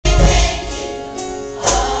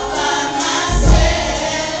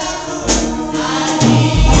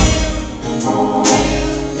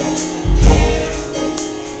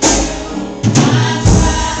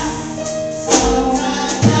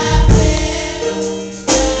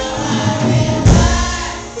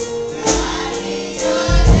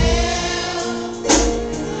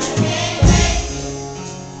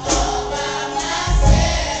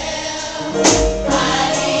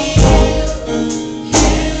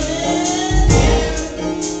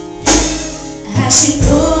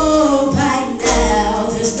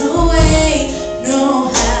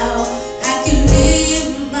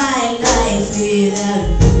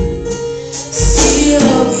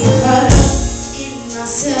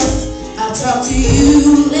talk to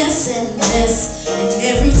you less and less, and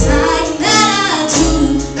every time that I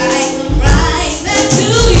do, I come right back to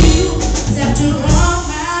you. 'Cause after all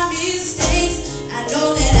my mistakes, I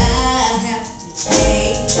know that I have to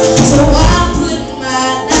change. So I put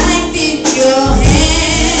my life in your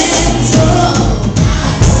hands. Oh.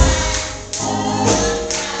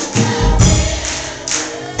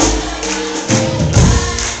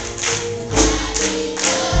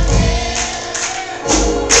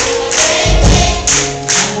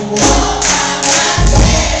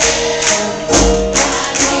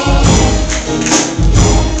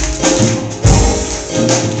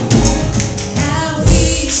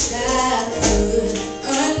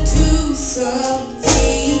 Some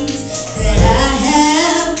things that I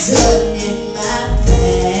have done in my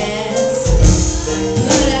past,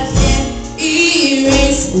 but I can't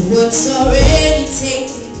erase what's already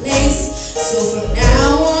taken place. So from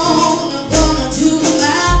now on, I'm gonna do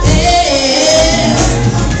my best.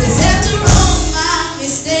 'Cause after all my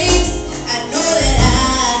mistakes, I know that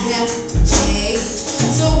I have to change.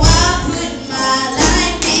 So I put my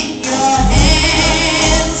life in your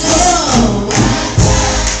hands. Oh.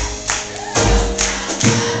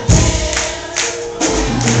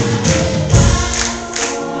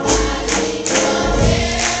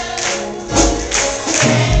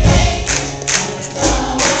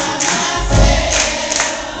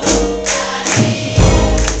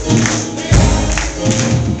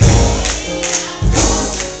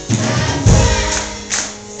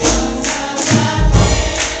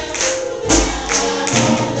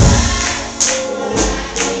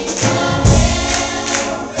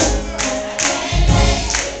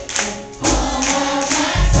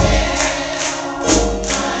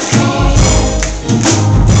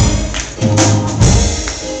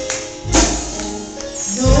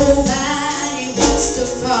 Nobody wants to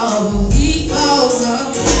fall, we fall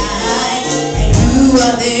sometimes, and you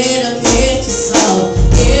are there to pay.